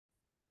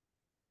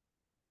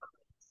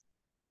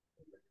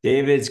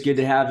David, it's good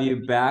to have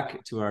you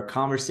back to our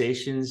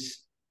conversations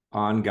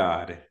on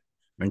God,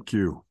 Thank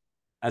you.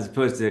 as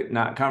opposed to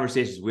not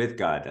conversations with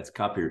God. That's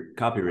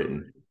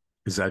copywritten.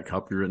 Is that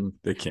copywritten?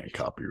 They can't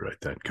copyright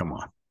that. Come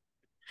on.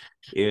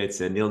 It's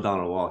a Neil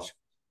Donald Walsh.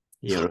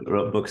 He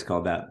wrote books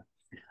called that.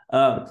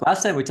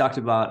 Last time we talked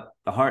about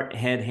the heart,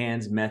 head,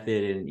 hands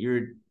method, and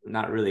you're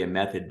not really a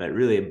method, but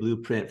really a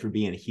blueprint for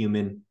being a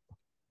human.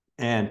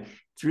 And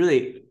it's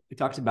really, we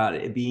talked about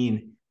it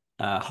being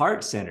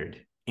heart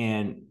centered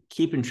and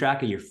keeping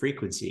track of your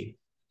frequency.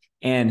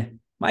 And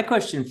my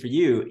question for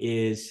you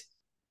is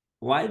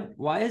why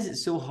is it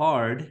so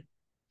hard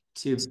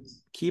to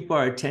keep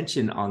our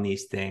attention on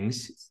these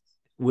things,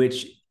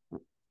 which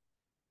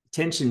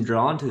attention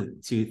drawn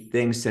to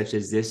things such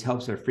as this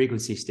helps our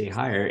frequency stay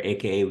higher,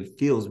 aka it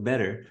feels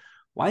better.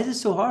 Why is it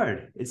so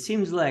hard? It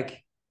seems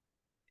like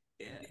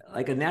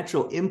a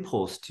natural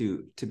impulse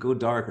to go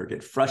dark or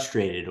get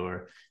frustrated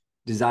or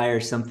desire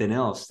something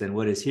else than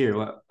what is here.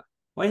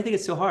 Why do you think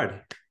it's so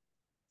hard?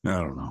 I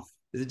don't know.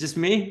 Is it just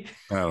me?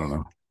 I don't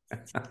know.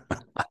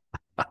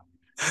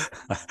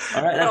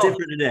 All right, that's it well,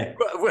 for today.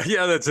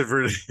 yeah, that's it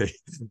for today.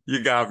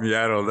 You got me.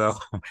 I don't know.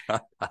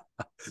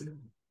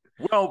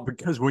 Well,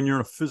 because when you're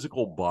in a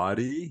physical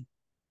body,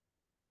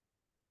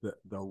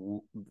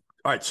 all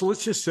right. So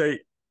let's just say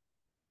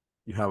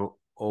you have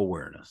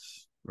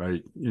awareness,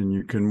 right? And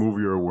you can move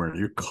your awareness.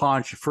 You're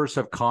conscious. First,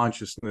 have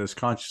consciousness.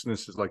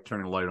 Consciousness is like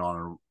turning a light on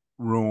a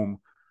room.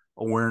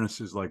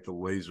 Awareness is like the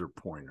laser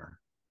pointer,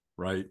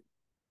 right?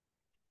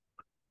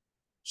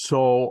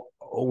 So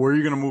where are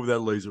you going to move that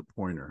laser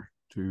pointer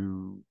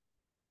to?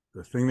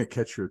 The thing that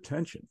catch your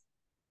attention,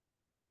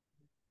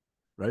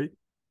 right?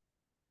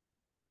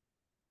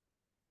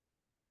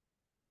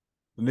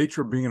 The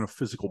nature of being in a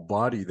physical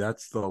body,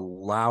 that's the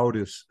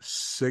loudest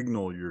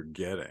signal you're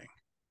getting,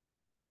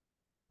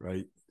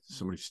 right?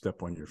 Somebody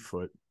step on your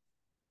foot,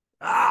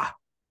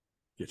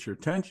 get your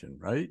attention,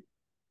 right?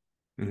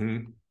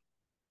 Mm-hmm.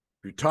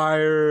 If you're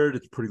tired,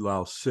 it's a pretty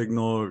loud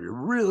signal. If you're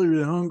really,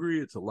 really hungry,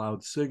 it's a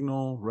loud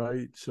signal,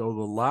 right? So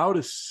the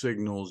loudest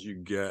signals you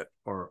get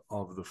are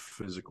of the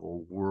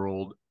physical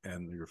world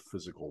and your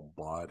physical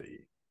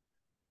body.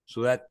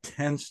 So that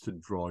tends to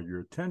draw your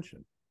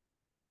attention.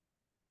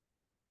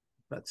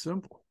 That's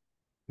simple,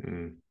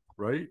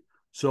 right?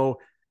 So,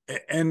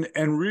 and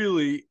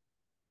really,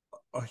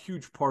 a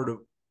huge part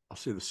of, I'll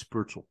say, the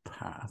spiritual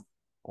path,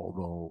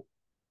 although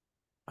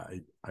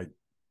I I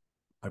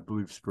I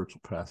believe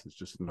spiritual path is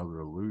just another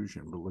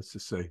illusion, but let's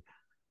just say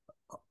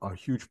a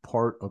huge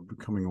part of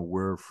becoming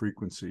aware of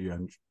frequency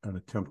and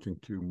attempting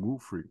to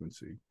move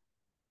frequency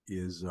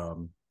is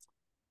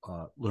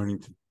learning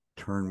to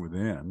turn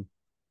within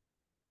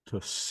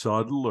to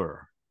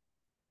subtler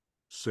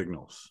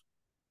signals,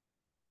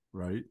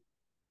 right?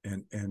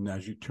 And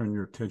as you turn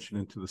your attention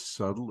into the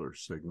subtler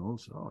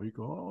signals, you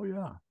go, oh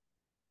yeah,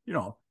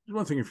 there's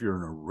one thing if you're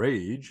in a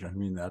rage. I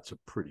mean, that's a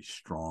pretty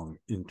strong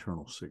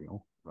internal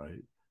signal,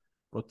 right?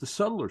 But the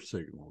subtler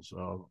signals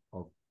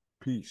of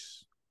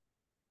peace,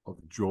 of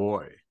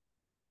joy,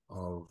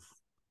 of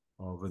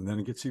and then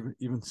it gets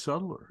even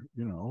subtler,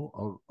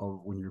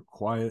 of when you're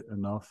quiet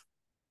enough,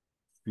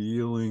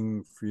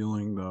 feeling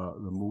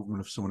the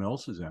movement of someone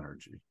else's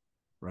energy,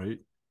 right?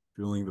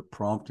 Feeling the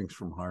promptings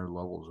from higher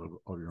levels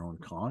of your own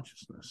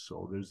consciousness.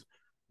 So there's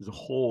a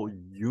whole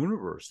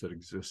universe that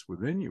exists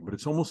within you, but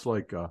it's almost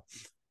like a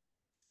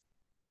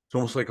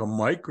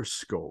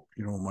microscope.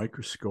 A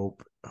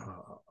microscope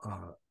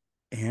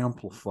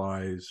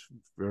amplifies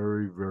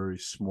very, very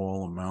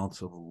small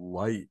amounts of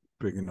light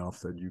big enough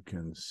that you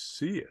can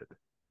see it,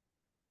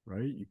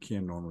 right? You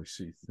can't normally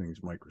see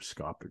things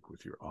microscopic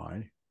with your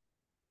eye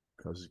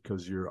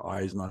because your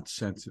eye is not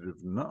sensitive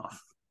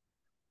enough.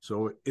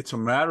 So it's a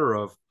matter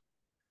of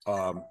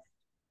um,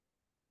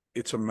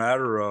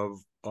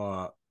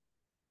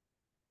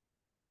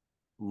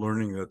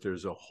 learning that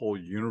there's a whole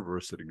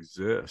universe that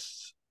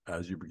exists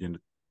as you begin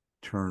to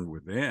turn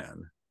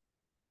within,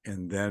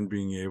 and then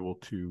being able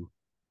to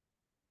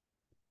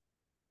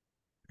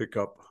pick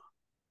up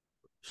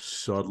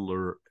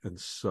subtler and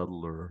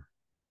subtler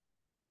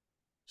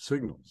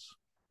signals.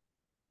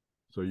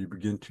 So you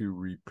begin to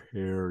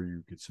repair,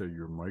 you could say,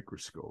 your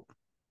microscope.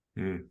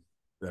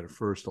 That at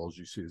first all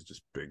you see is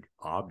just big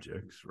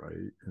objects,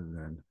 right? And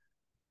then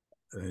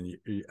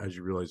as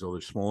you realize, oh,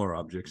 there's smaller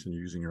objects, and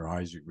using your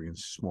eyes, you bring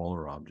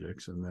smaller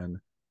objects, and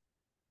then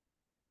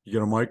you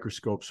get a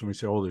microscope. Somebody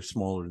say, oh, they're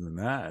smaller than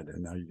that,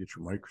 and now you get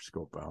your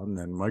microscope out, and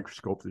then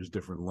microscope, there's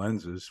different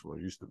lenses. Well,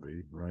 it used to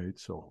be, right?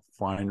 So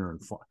finer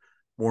and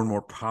more and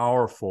more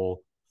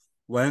powerful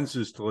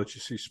lenses to let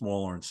you see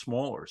smaller and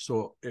smaller.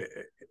 So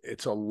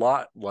it's a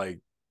lot like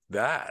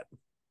that.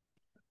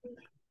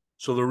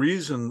 So the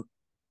reason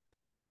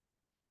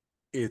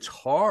it's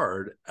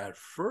hard at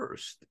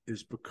first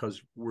is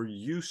because we're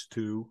used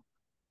to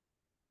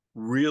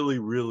really,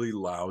 really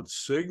loud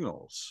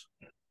signals,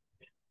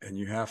 and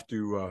you have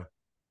to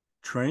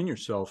train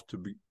yourself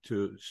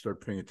to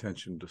start paying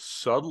attention to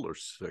subtler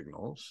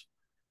signals,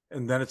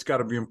 and then it's got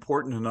to be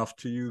important enough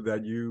to you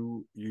that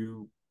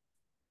you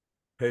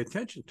pay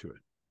attention to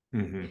it.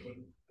 Mm-hmm.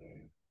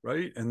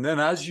 Right. And then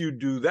as you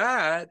do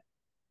that,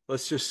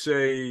 let's just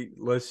say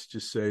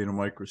in a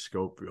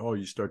microscope,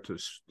 you start to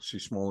see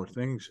smaller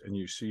things, and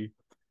you see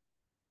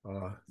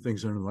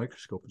things under the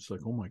microscope. It's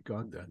like, oh my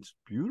God, that's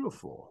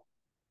beautiful.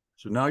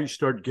 So now you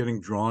start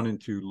getting drawn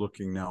into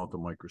looking now at the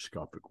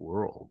microscopic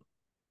world,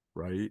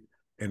 right?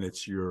 And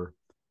it's your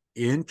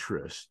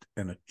interest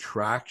and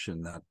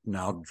attraction that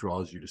now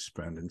draws you to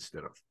spend,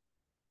 instead of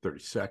 30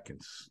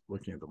 seconds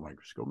looking at the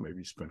microscope, maybe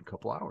you spend a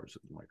couple hours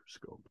at the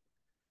microscope.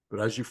 But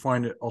as you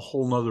find a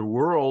whole nother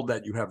world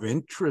that you have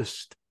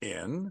interest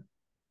in,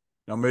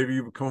 now maybe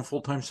you become a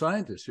full-time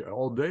scientist.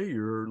 All day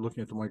you're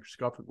looking at the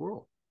microscopic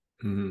world.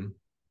 Mm-hmm.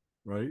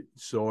 Right.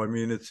 So, I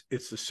mean,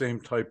 it's the same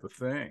type of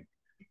thing.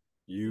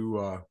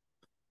 You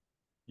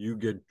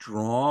get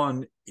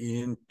drawn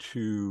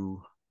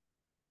into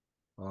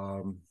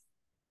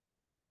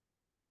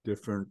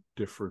different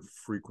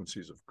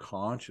frequencies of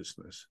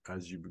consciousness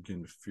as you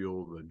begin to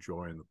feel the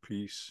joy and the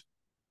peace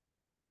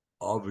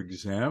of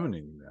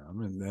examining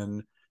them, and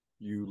then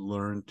you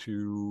learn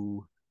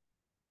to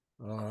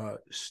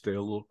stay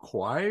a little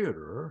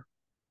quieter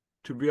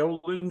to be able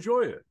to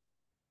enjoy it,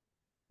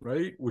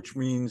 right? Which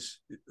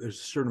means there's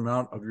a certain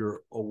amount of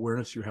your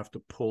awareness you have to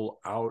pull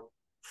out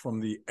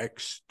from the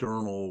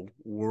external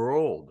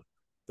world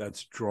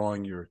that's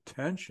drawing your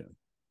attention.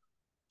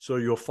 So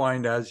you'll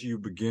find as you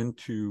begin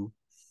to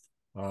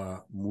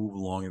move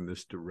along in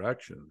this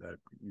direction that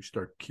you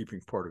start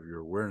keeping part of your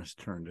awareness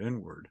turned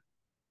inward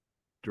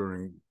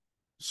during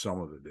some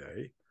of the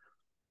day,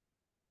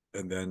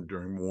 and then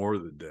during more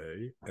of the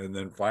day, and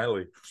then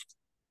finally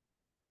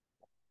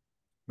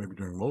maybe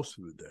during most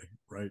of the day,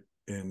 right?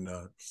 In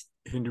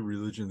Hindu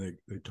religion,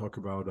 they talk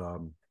about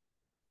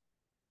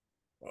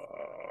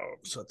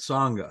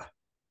satsanga,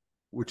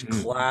 which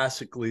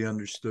classically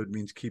understood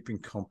means keeping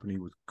company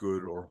with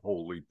good or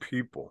holy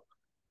people,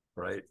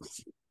 right?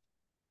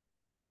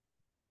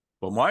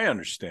 But my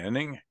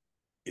understanding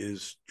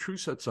is true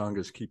satsanga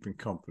is keeping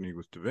company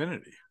with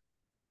divinity.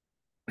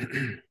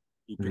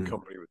 Keeping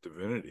company with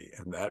divinity,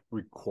 and that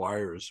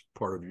requires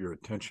part of your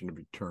attention to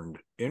be turned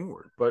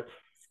inward. But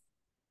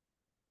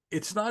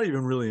it's not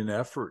even really an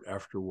effort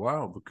after a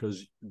while,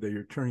 because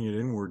you're turning it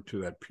inward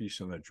to that peace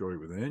and that joy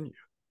within you.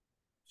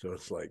 So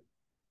it's like,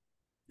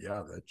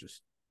 yeah, I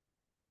just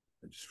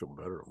feel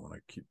better when I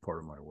keep part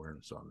of my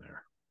awareness on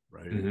there,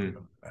 right?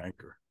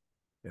 Anchor.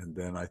 And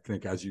then I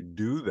think as you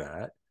do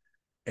that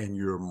and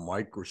your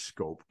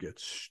microscope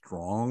gets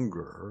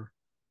stronger,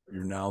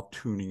 you're now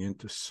tuning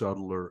into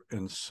subtler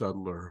and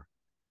subtler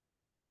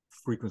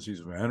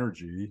frequencies of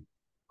energy,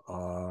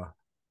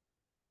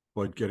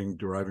 but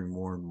deriving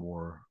more and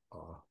more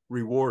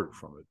reward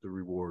from it. The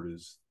reward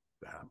is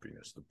the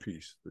happiness, the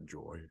peace, the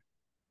joy,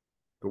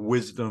 the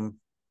wisdom,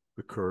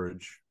 the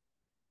courage,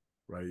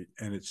 right?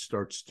 And it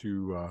starts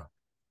to,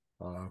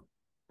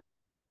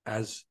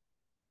 as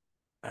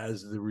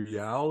the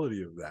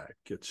reality of that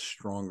gets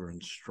stronger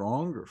and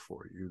stronger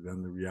for you,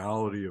 then the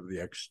reality of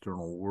the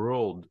external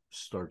world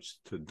starts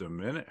to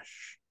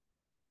diminish,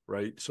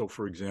 right? So,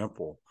 for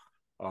example,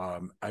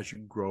 as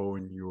you grow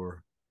in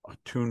your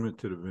attunement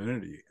to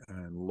divinity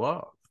and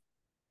love,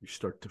 you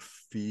start to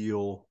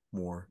feel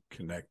more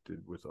connected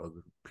with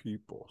other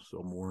people.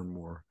 So more and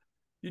more,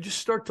 you just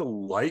start to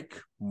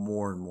like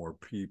more and more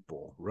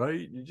people,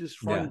 right? You just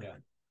find,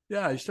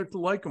 you start to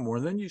like them more.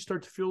 And then you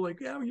start to feel like,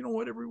 yeah, you know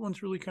what?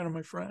 Everyone's really kind of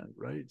my friend,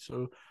 right?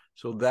 So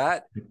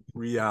that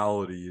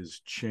reality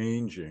is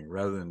changing,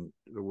 rather than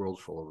the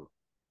world's full of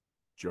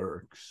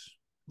jerks,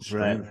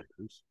 strangers.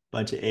 Right.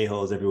 Bunch of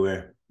a-holes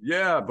everywhere.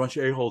 Yeah, a bunch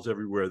of a-holes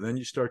everywhere. Then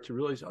you start to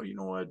realize, oh, you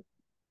know what?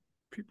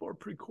 People are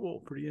pretty cool,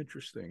 pretty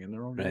interesting in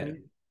their own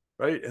way,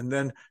 right? And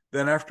then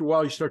after a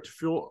while, you start to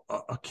feel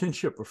a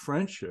kinship, a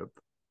friendship.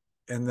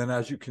 And then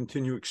as you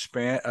continue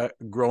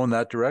grow in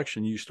that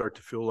direction, you start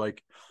to feel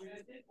like,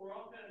 I think we're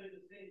all kind of in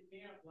the same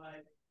camp,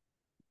 like,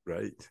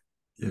 right?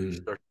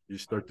 Yeah, you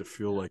start to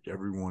feel like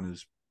everyone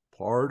is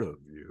part of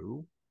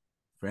you,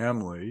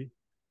 family.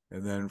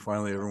 And then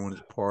finally, everyone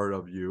is part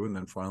of you. And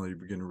then finally, you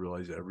begin to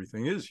realize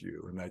everything is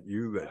you, and that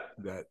you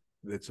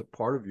that's a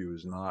part of you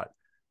is not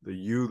the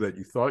you that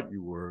you thought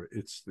you were.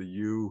 It's the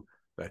you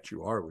that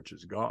you are, which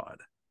is God.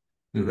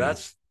 So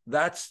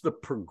that's the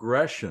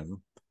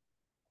progression.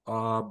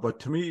 But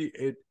to me,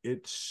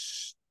 it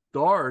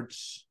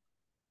starts,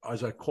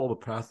 as I call the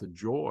path of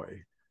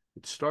joy.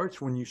 It starts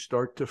when you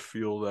start to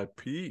feel that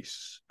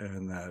peace,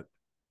 and that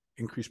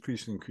increased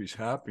peace and increased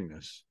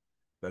happiness.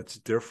 That's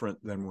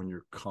different than when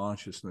your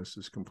consciousness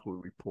is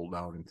completely pulled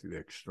out into the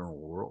external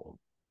world.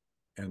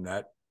 And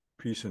that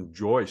peace and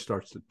joy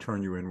starts to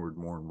turn you inward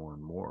more and more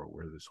and more,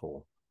 where this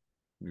whole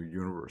new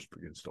universe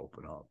begins to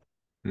open up.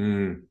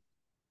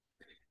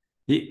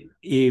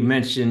 You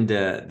mentioned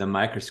the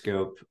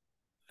microscope,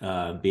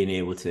 being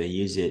able to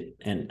use it.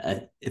 And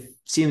it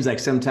seems like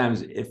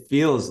sometimes it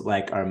feels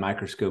like our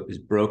microscope is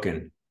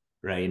broken,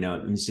 right? You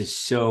know, it's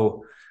just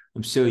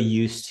I'm so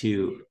used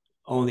to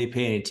only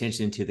paying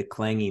attention to the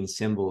clanging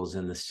cymbals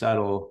and the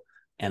subtle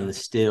and the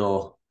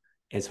still.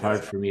 It's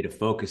hard for me to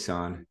focus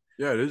on.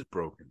 Yeah, it is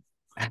broken.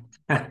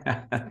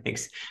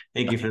 Thanks.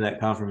 Thank you for that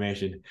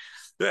confirmation.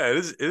 Yeah,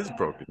 it is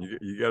broken.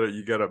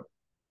 You gotta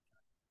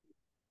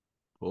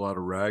pull out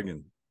a rag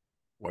and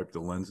wipe the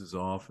lenses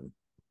off and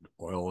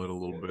oil it a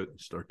little bit and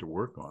start to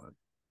work on it.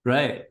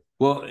 Right.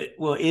 Well,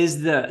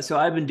 so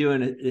I've been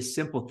doing this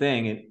simple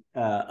thing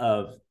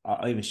of,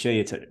 I'll even show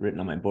you, it's written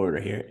on my board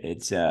right here.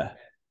 It's the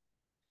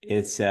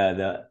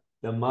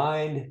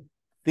mind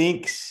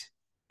thinks,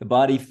 the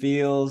body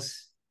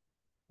feels,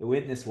 the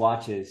witness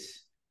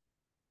watches,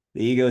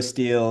 the ego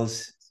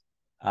steals,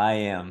 I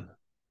am.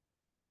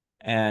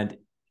 And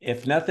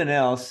if nothing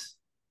else,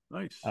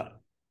 nice.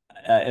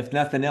 If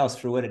nothing else,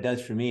 for what it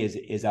does for me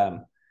is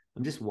I'm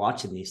just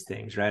watching these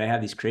things, right? I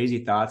have these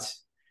crazy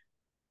thoughts,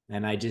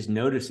 and I just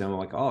notice them. I'm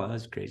like, oh,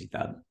 that's a crazy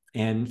thought.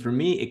 And for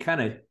me, it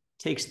kind of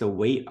takes the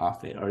weight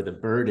off it, or the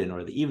burden,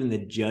 or even the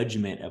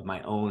judgment of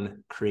my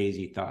own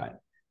crazy thought.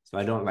 So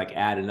I don't like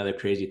add another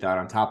crazy thought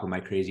on top of my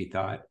crazy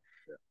thought.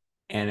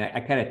 And I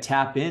kind of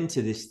tap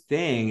into this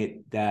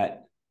thing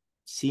that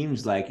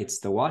seems like it's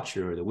the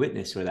watcher or the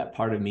witness, or that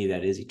part of me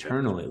that is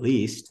eternal, at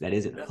least, that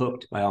isn't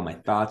hooked by all my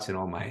thoughts and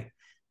all my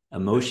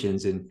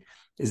emotions. And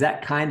is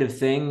that kind of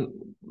thing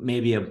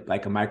maybe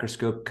like a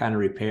microscope kind of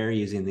repair,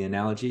 using the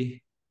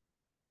analogy?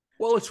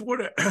 Well, it's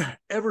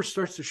whatever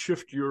starts to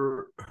shift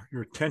your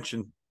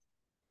attention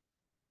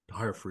to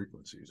higher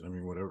frequencies. I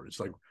mean, whatever. It's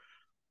like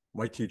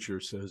my teacher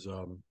says,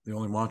 the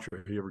only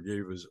mantra he ever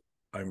gave is,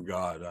 I'm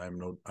God. I'm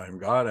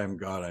God. I'm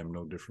God. I'm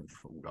no different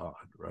from God.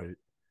 Right.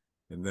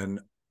 And then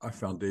I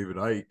found David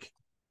Icke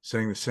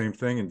saying the same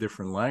thing in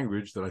different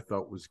language that I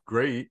thought was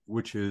great,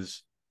 which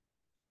is,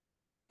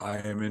 I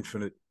am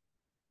infinite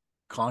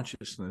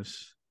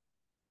consciousness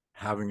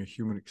having a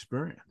human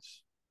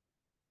experience.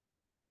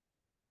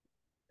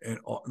 And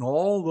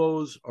all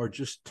those are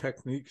just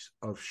techniques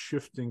of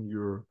shifting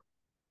your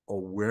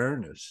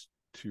awareness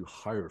to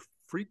higher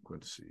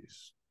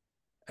frequencies.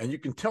 And you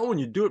can tell when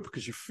you do it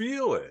because you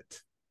feel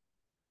it.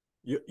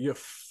 You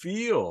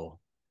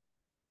feel,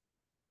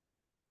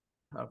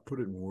 how to put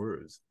it in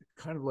words,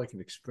 kind of like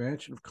an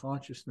expansion of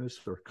consciousness,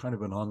 or kind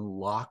of an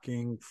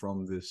unlocking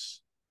from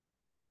this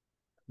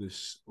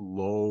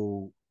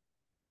low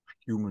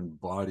human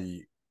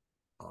body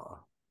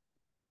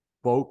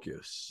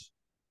focus,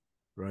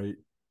 right?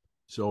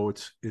 So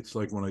it's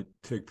like when I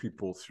take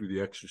people through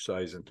the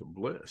exercise into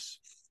bliss,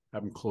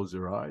 have them close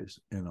their eyes,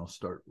 and I'll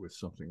start with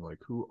something like,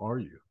 who are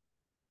you?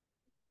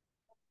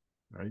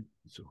 Right?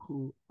 So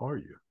who are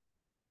you?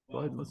 Go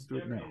ahead, let's do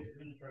it now.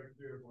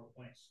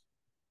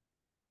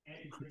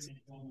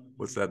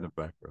 What's that in the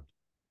background?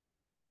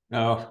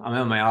 Oh,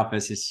 I'm in my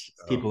office. It's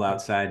people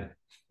outside.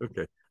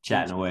 Okay.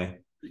 Chatting away.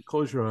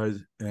 Close your eyes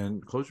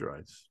and close your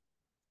eyes.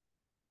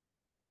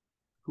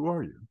 Who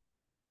are you?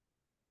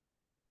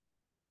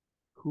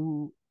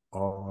 Who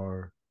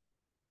are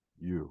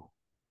you?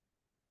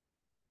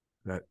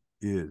 That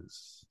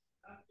is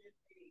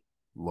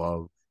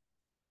love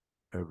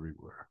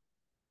everywhere.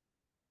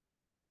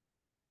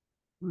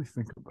 Really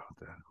think about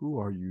that. Who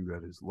are you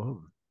that is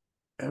love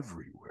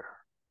everywhere?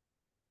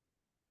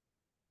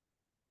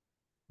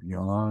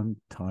 Beyond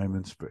time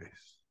and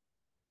space.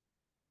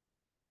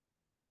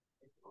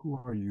 Who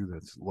are you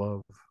that's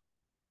love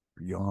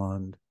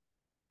beyond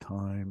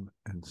time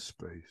and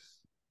space?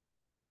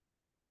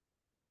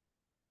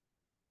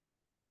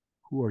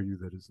 Who are you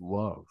that is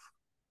love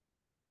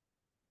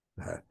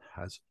that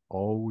has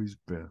always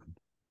been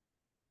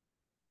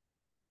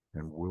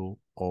and will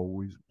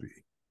always be?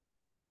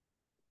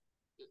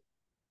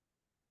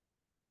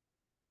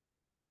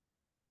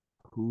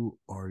 Who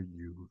are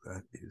you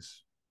that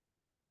is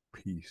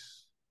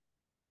peace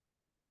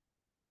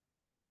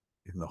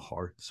in the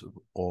hearts of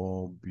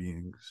all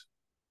beings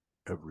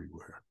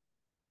everywhere?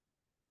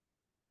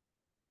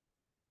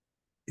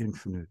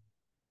 Infinite,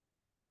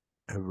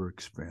 ever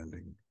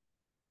expanding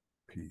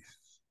peace.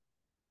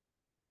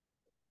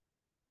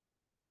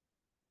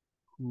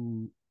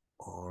 Who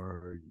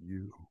are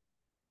you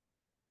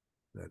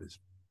that is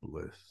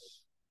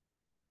bliss?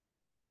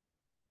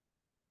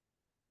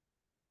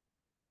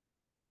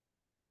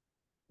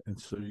 And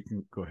so you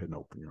can go ahead and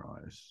open your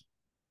eyes.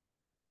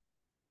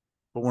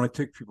 But when I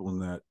take people in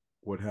that,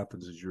 what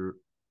happens is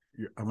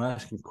I'm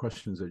asking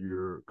questions that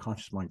your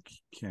conscious mind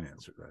can't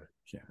answer that.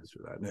 Can't answer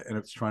that. And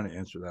if it's trying to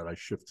answer that, I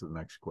shift to the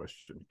next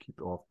question, keep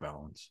it off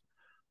balance.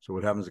 So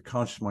what happens, the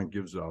conscious mind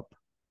gives up.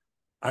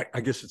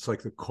 I guess it's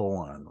like the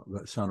koan,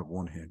 that sound of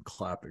one hand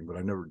clapping, but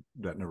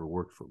that never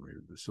worked for me.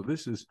 So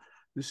this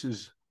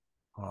is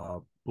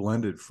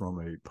blended from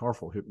a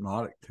powerful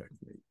hypnotic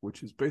technique,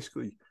 which is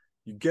basically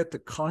you get the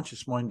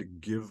conscious mind to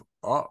give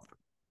up.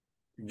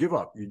 You give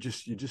up.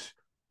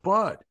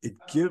 But it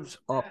gives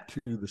up to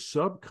the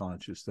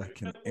subconscious that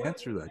can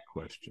answer that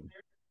question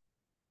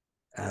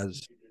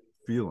as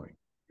feeling.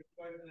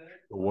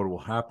 But what will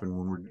happen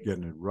when we're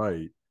getting it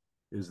right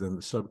is then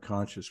the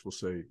subconscious will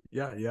say,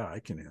 yeah, I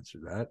can answer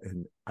that.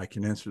 And I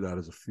can answer that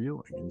as a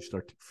feeling. And you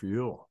start to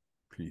feel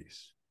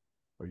peace,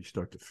 or you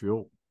start to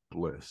feel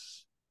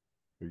bliss,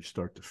 or you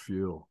start to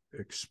feel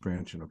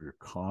expansion of your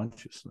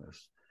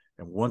consciousness.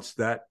 And once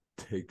that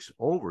takes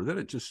over, then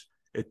it just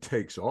it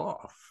takes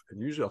off.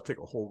 And usually I'll take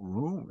a whole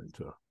room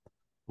into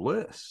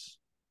bliss.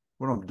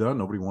 When I'm done,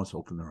 nobody wants to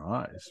open their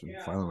eyes. And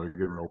finally, when I get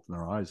them to open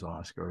their eyes, I'll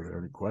ask, are there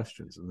any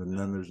questions? And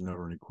then there's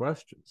never any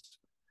questions.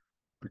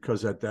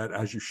 Because at that,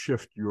 as you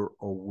shift your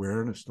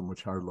awareness to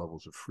much higher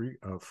levels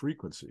of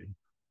frequency,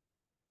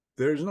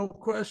 there's no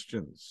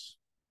questions.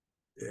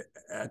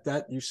 At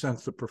that, you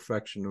sense the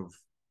perfection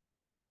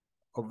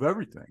of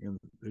everything, and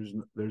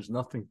there's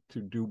nothing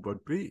to do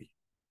but be.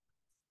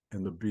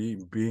 And the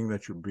being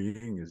that you're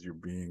being is your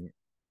being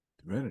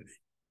divinity.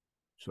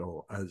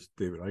 So, as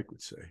David Icke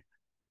would say,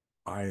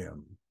 I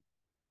am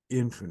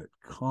infinite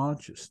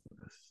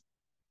consciousness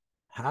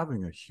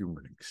having a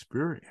human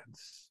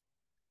experience.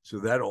 So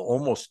that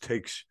almost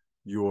takes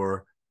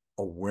your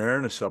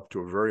awareness up to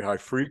a very high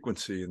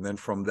frequency. And then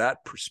from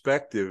that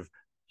perspective,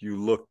 you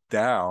look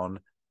down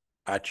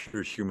at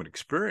your human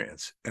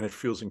experience, and it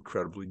feels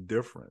incredibly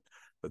different.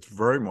 That's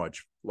very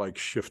much like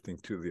shifting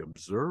to the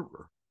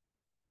observer,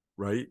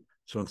 right?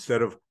 So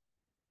instead of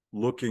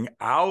looking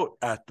out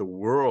at the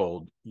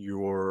world,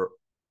 you're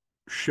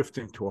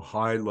shifting to a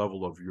high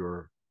level of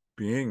your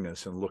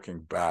beingness and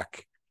looking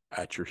back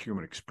at your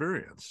human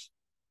experience.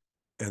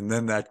 And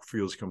then that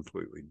feels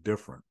completely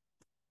different.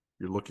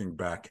 You're looking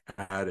back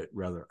at it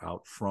rather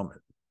out from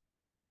it.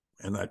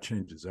 And that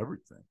changes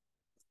everything.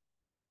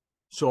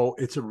 So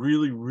it's a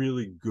really,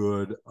 really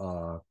good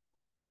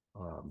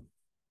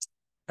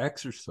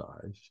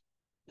exercise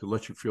to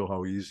let you feel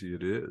how easy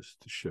it is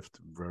to shift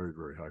to very,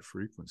 very high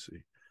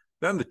frequency.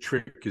 Then the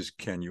trick is,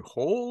 can you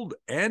hold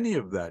any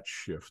of that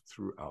shift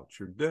throughout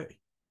your day?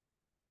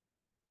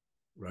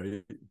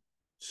 Right?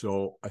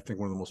 So I think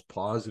one of the most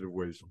positive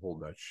ways to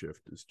hold that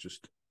shift is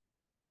just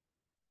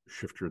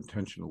shift your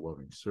intention to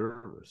loving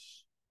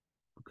service,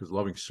 because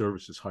loving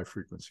service is high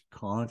frequency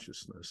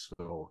consciousness.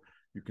 So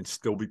you can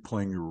still be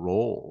playing your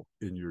role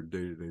in your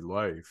day-to-day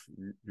life.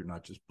 You're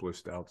not just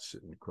blissed out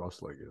sitting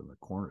cross-legged in the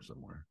corner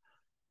somewhere.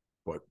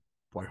 But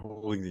by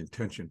holding the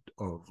intention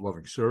of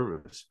loving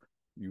service,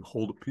 you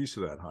hold a piece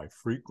of that high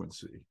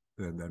frequency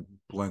and then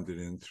blend it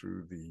in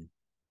through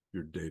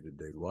your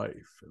day-to-day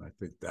life. And I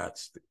think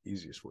that's the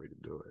easiest way to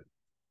do it.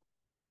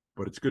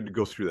 But it's good to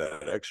go through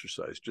that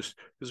exercise, just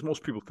because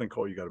most people think,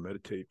 oh, you got to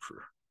meditate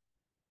for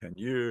 10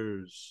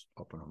 years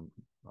up in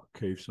a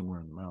cave somewhere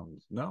in the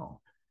mountains.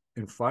 No,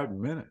 in 5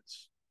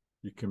 minutes,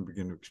 you can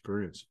begin to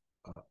experience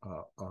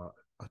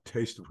a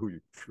taste of who you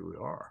truly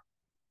are.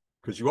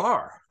 Because you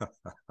are.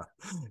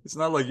 It's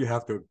not like you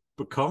have to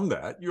become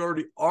that. You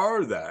already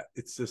are that.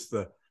 It's just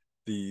the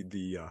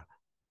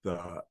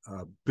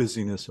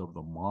busyness of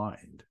the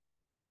mind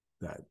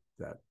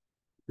that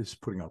is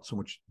putting out so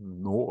much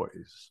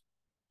noise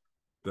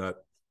that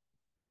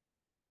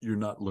you're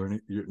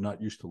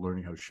not used to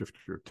learning how to shift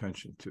your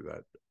attention to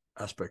that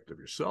aspect of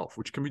yourself,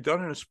 which can be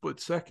done in a split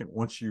second.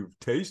 Once you've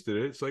tasted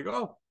it, it's like,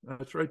 oh,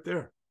 that's right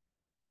there.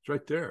 It's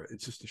right there.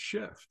 It's just a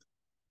shift.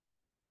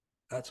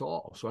 That's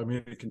all. So, I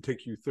mean, it can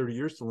take you 30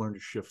 years to learn to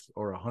shift,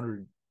 or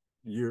 100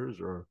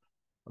 years, or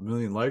a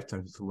million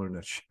lifetimes to learn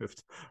that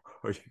shift.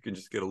 Or you can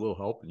just get a little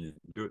help and you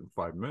do it in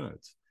 5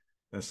 minutes.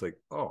 And it's like,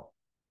 oh.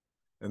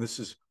 And this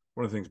is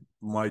one of the things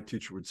my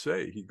teacher would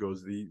say. He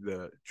goes,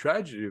 the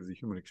tragedy of the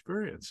human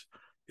experience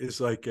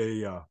is like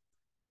a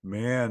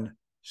man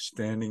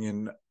standing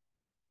in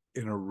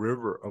a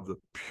river of the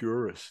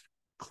purest,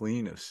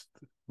 cleanest,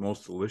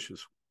 most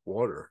delicious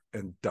water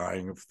and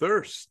dying of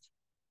thirst.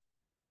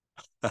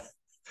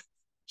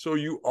 So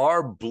you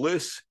are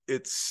bliss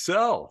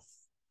itself,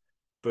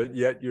 but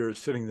yet you're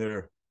sitting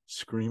there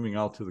screaming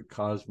out to the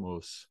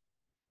cosmos,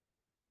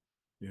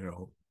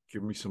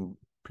 give me some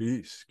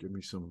peace, give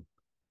me some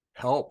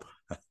help.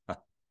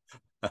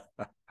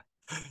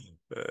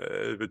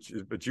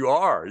 But you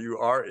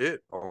are it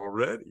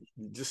already.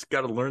 You just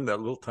got to learn that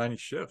little tiny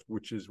shift,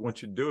 which is,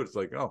 once you do it, it's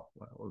like, oh,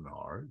 that wasn't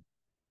hard.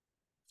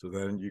 So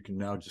then you can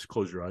now just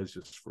close your eyes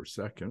just for a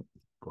second.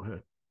 Go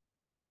ahead.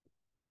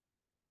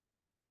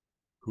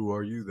 Who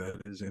are you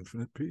that is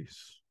infinite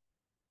peace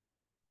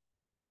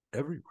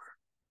everywhere?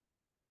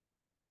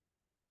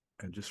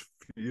 And just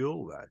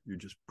feel that. You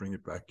just bring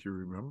it back to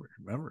your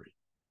memory.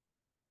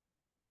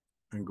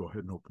 And go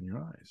ahead and open your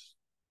eyes.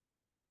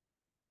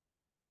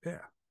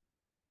 Yeah.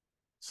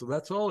 So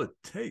that's all it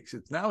takes.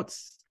 It's now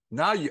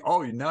you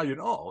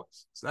know.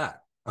 It's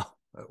that. Oh,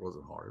 that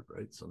wasn't hard,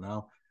 right? So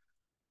now,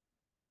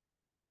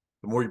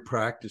 the more you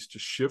practice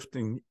just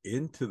shifting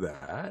into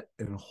that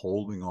and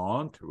holding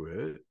on to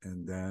it,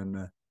 and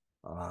then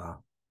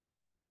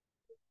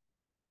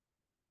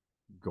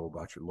go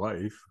about your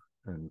life,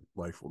 and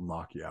life will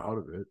knock you out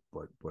of it.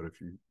 But if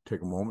you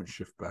take a moment,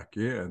 shift back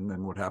in,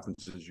 then what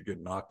happens is you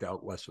get knocked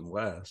out less and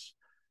less.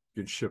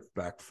 You can shift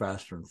back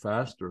faster and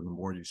faster. And the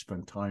more you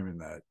spend time in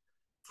that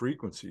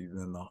frequency,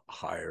 then the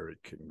higher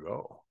it can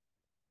go.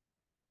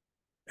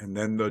 And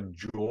then the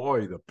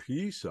joy, the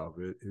peace of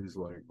it is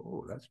like,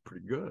 oh, that's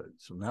pretty good.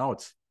 So now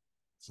it's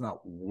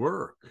not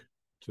work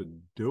to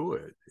do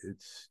it.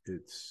 It's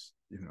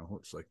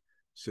like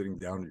sitting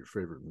down to your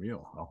favorite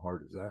meal. How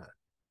hard is that?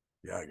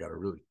 Yeah, I got to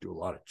really do a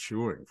lot of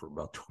chewing for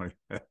about 20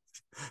 minutes.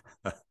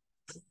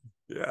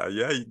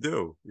 Yeah, you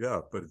do.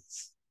 Yeah, but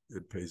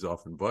it pays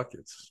off in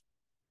buckets.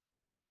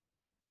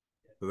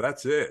 So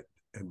that's it.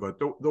 And but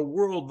the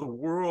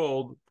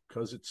world,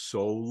 because it's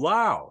so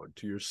loud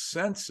to your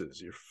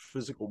senses, your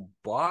physical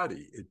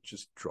body, it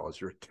just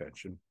draws your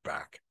attention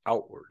back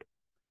outward.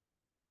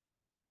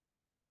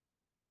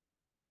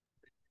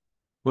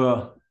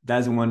 Well,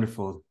 that's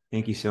wonderful.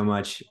 Thank you so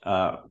much.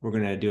 We're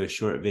gonna do a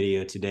short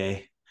video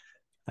today.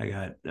 I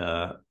got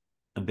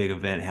a big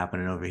event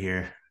happening over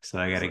here, so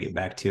I got to get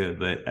back to it.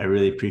 But I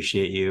really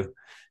appreciate you.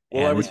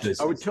 Well, I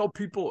would tell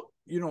people,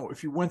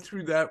 if you went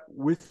through that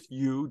with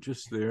you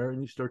just there,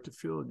 and you start to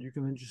feel it, you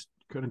can then just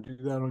kind of do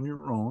that on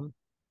your own,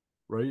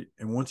 right?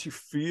 And once you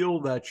feel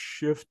that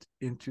shift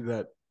into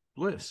that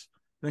bliss,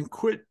 then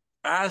quit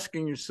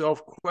asking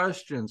yourself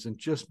questions and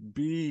just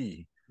enjoy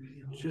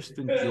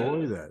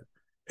that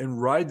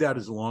and ride that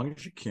as long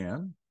as you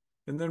can.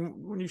 And then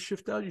when you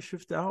shift out, you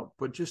shift out.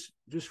 But just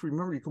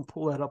remember, you can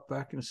pull that up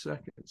back in a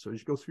second. So as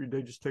you go through your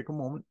day, just take a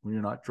moment when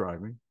you're not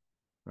driving,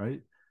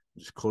 right?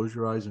 Just close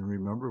your eyes and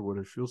remember what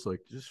it feels like.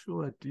 Just feel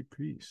that deep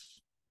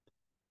peace.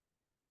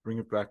 Bring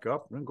it back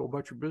up, and then go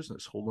about your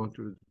business. Hold on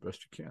to it as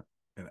best you can.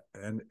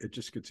 And it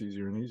just gets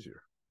easier and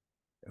easier.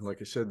 And like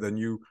I said, then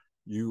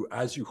you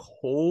as you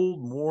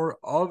hold more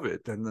of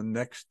it, then the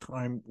next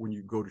time when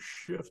you go to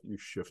shift, you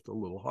shift a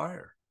little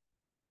higher.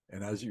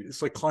 And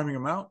it's like climbing a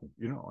mountain.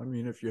 I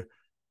mean, if you're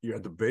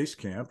at the base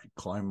camp, you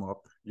climb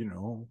up,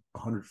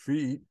 100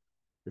 feet.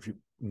 If you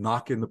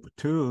knock in the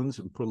platoons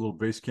and put a little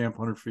base camp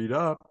 100 feet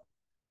up,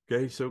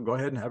 okay, so go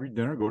ahead and have your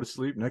dinner, go to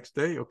sleep. Next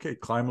day, okay,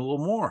 climb a little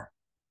more.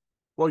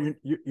 Well,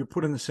 you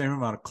put in the same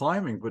amount of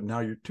climbing, but now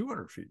you're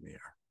 200 feet in the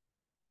air.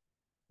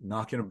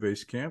 Knock in a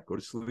base camp, go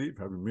to sleep,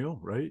 have your meal,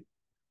 right?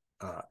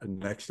 And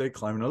next day,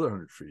 climb another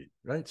 100 feet,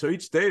 right? So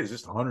each day is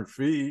just 100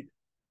 feet.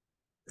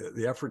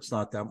 The effort's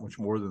not that much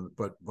more than,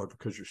 but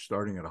because you're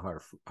starting at a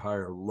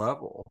higher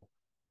level,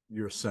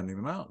 you're ascending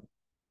the mountain.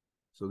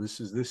 So this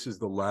is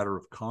the ladder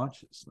of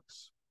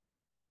consciousness.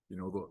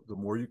 The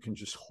more you can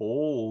just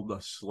hold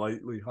a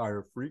slightly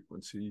higher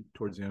frequency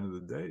towards the end of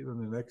the day, then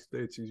the next day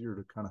it's easier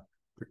to kind of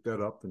pick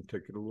that up and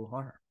take it a little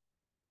higher.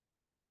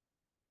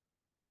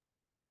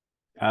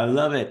 I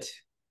love it.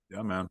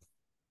 Yeah, man.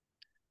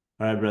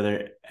 All right,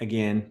 brother.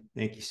 Again,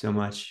 thank you so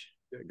much.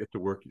 Yeah, get to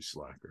work, you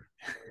slacker.